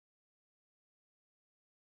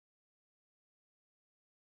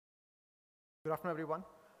Good afternoon, everyone.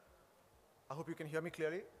 I hope you can hear me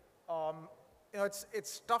clearly.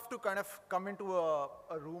 It's tough to kind of come into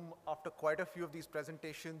a room after quite a few of these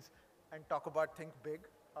presentations and talk about think big.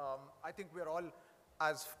 I think we're all,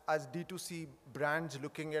 as D2C brands,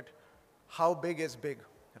 looking at how big is big,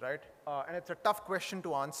 right? And it's a tough question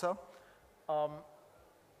to answer.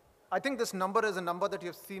 I think this number is a number that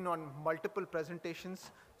you've seen on multiple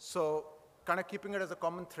presentations, so kind of keeping it as a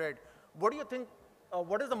common thread. What do you think?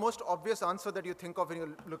 What is the most obvious answer that you think of when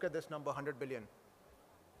you look at this number, 100 billion?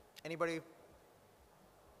 Anybody?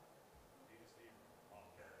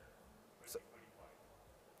 So,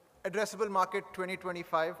 addressable market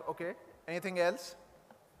 2025, okay. Anything else?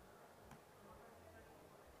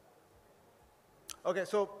 Okay,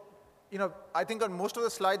 so, I think on most of the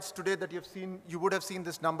slides today that you've seen, you would have seen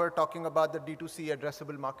this number talking about the D2C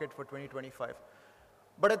addressable market for 2025.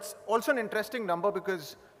 But it's also an interesting number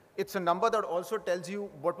because it's a number that also tells you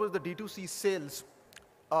what was the D2C sales,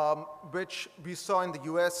 which we saw in the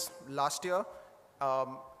US last year,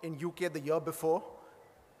 in UK the year before.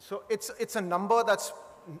 So it's a number that's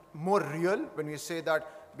more real when we say that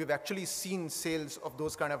we've actually seen sales of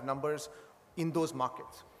those kind of numbers in those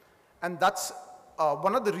markets. And that's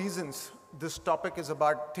one of the reasons this topic is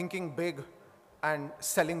about thinking big and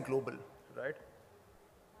selling global, right?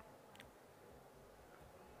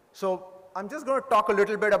 So I'm just going to talk a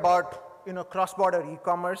little bit about cross-border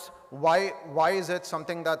e-commerce. Why is it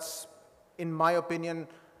something that's, in my opinion,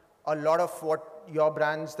 a lot of what your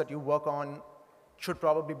brands that you work on should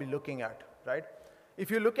probably be looking at, right? If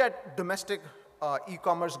you look at domestic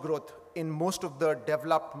e-commerce growth in most of the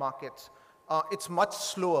developed markets, it's much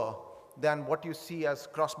slower than what you see as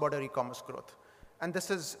cross-border e-commerce growth. And this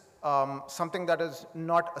is something that is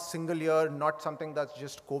not a single year, not something that's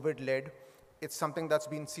just COVID-led. It's something that's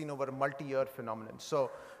been seen over a multi-year phenomenon.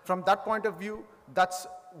 So from that point of view, that's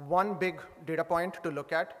one big data point to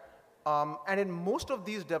look at. And in most of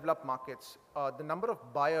these developed markets, the number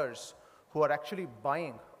of buyers who are actually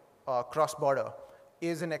buying cross-border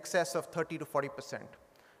is in excess of 30 to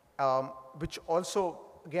 40%, which also,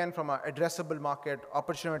 again, from an addressable market,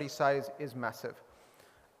 opportunity size is massive.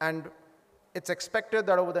 And it's expected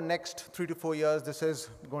that over the next 3 to 4 years, this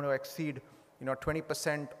is going to exceed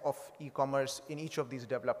 20% of e-commerce in each of these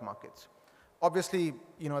developed markets. Obviously,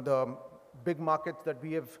 the big markets that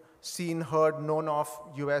we have seen, heard, known of,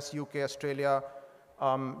 US, UK, Australia,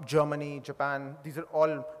 Germany, Japan, these are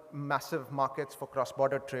all massive markets for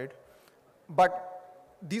cross-border trade.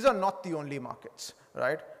 But these are not the only markets,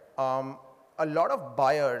 right? A lot of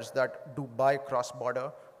buyers that do buy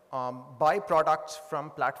cross-border buy products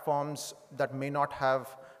from platforms that may not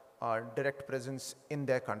have direct presence in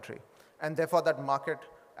their country. And therefore, that market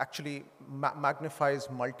actually magnifies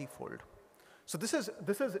multifold. So this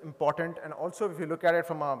is important. And also, if you look at it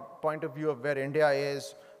from a point of view of where India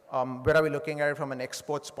is, where are we looking at it from an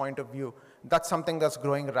exports point of view, that's something that's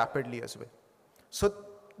growing rapidly as well. So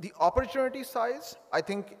the opportunity size, I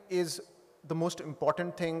think, is the most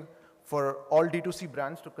important thing for all D2C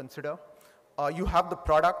brands to consider. You have the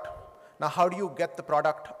product. Now, how do you get the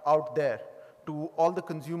product out there to all the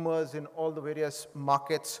consumers in all the various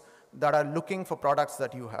markets that are looking for products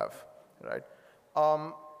that you have, right?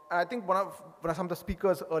 And I think some of the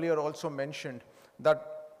speakers earlier also mentioned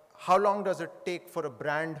that how long does it take for a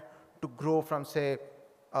brand to grow from, say,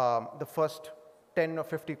 the first 10 or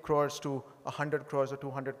 50 crores to 100 crores or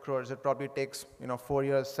 200 crores? It probably takes 4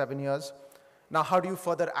 years, 7 years. Now, how do you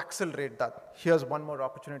further accelerate that? Here's one more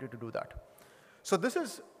opportunity to do that. So this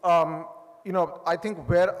is, I think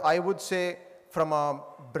where I would say from a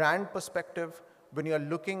brand perspective, when you're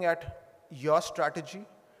looking at your strategy,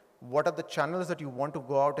 what are the channels that you want to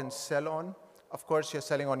go out and sell on? Of course, you're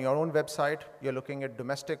selling on your own website. You're looking at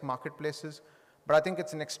domestic marketplaces. But I think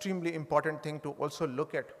it's an extremely important thing to also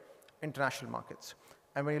look at international markets.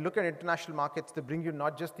 And when you look at international markets, they bring you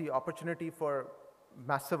not just the opportunity for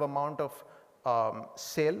massive amount of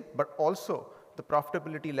sale, but also the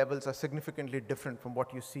profitability levels are significantly different from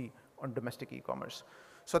what you see on domestic e-commerce.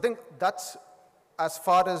 So I think that's as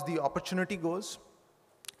far as the opportunity goes.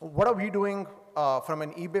 What are we doing from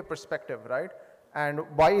an eBay perspective, right? And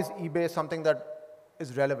why is eBay something that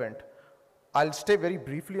is relevant? I'll stay very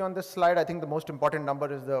briefly on this slide. I think the most important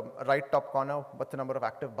number is the right top corner. What's the number of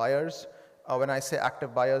active buyers? When I say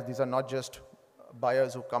active buyers, these are not just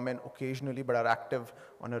buyers who come in occasionally, but are active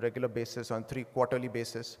on a regular basis, on 3 quarterly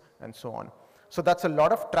basis, and so on. So that's a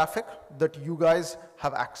lot of traffic that you guys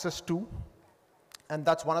have access to. And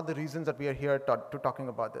that's one of the reasons that we are here to talking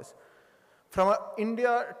about this. From an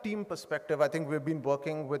India team perspective, I think we've been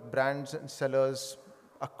working with brands and sellers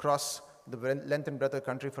across the length and breadth of the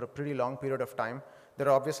country for a pretty long period of time. There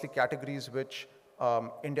are obviously categories which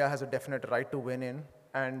India has a definite right to win in,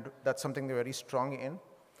 and that's something they're very strong in.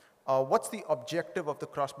 What's the objective of the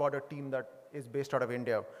cross-border team that is based out of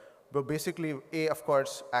India? Well, basically, of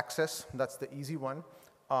course, access. That's the easy one.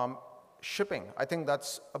 Shipping, I think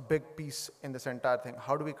that's a big piece in this entire thing.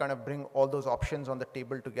 How do we kind of bring all those options on the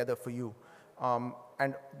table together for you?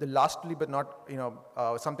 And the lastly, but not,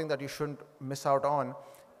 something that you shouldn't miss out on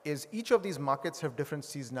is each of these markets have different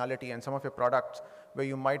seasonality, and some of your products where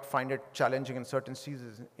you might find it challenging in certain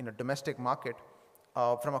seasons in a domestic market.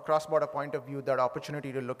 From a cross-border point of view, that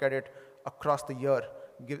opportunity to look at it across the year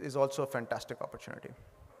is also a fantastic opportunity.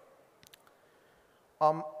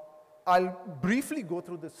 I'll briefly go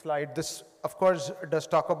through this slide. This, of course, does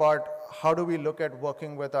talk about how do we look at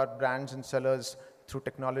working with our brands and sellers through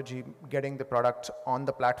technology, getting the products on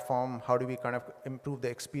the platform, how do we kind of improve the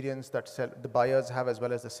experience that the buyers have as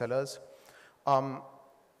well as the sellers.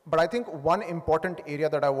 But I think one important area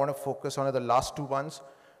that I want to focus on are the last two ones.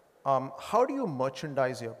 How do you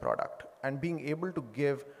merchandise your product? And being able to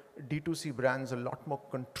give D2C brands a lot more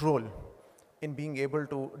control in being able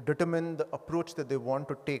to determine the approach that they want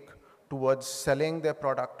to take towards selling their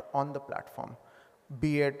product on the platform,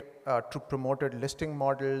 be it through promoted listing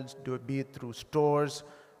models, be it through stores.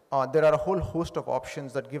 There are a whole host of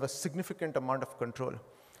options that give a significant amount of control.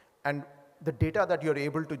 And the data that you're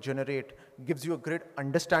able to generate gives you a great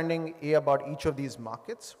understanding, A, about each of these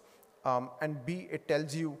markets, and B, it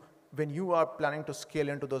tells you when you are planning to scale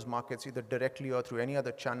into those markets, either directly or through any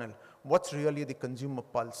other channel, what's really the consumer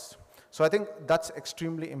pulse. So I think that's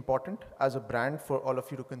extremely important as a brand for all of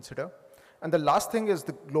you to consider. And the last thing is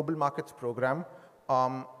the Global Markets Program.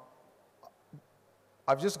 I've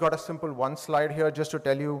just got a simple one slide here just to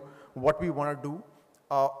tell you what we want to do.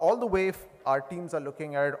 All the way our teams are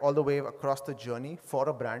looking at it all the way across the journey for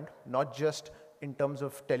a brand, not just in terms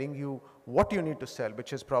of telling you what you need to sell,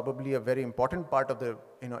 which is probably a very important part of the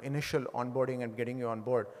initial onboarding and getting you on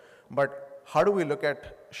board. But how do we look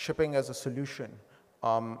at shipping as a solution?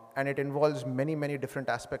 And it involves many, many different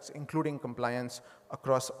aspects, including compliance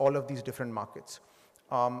across all of these different markets.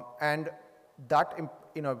 And that,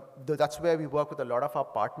 that's where we work with a lot of our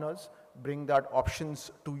partners, bring that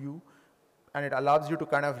options to you, and it allows you to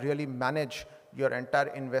kind of really manage your entire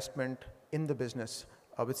investment in the business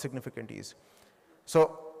with significant ease.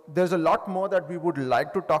 So there's a lot more that we would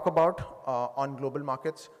like to talk about on global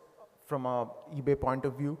markets from a eBay point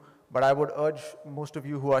of view, but I would urge most of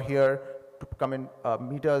you who are here to come and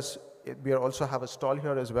meet us. We also have a stall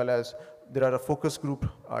here, as well as there are a focus group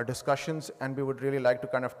discussions, and we would really like to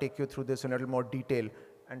kind of take you through this in a little more detail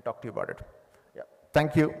and talk to you about it. Yeah.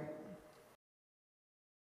 Thank you.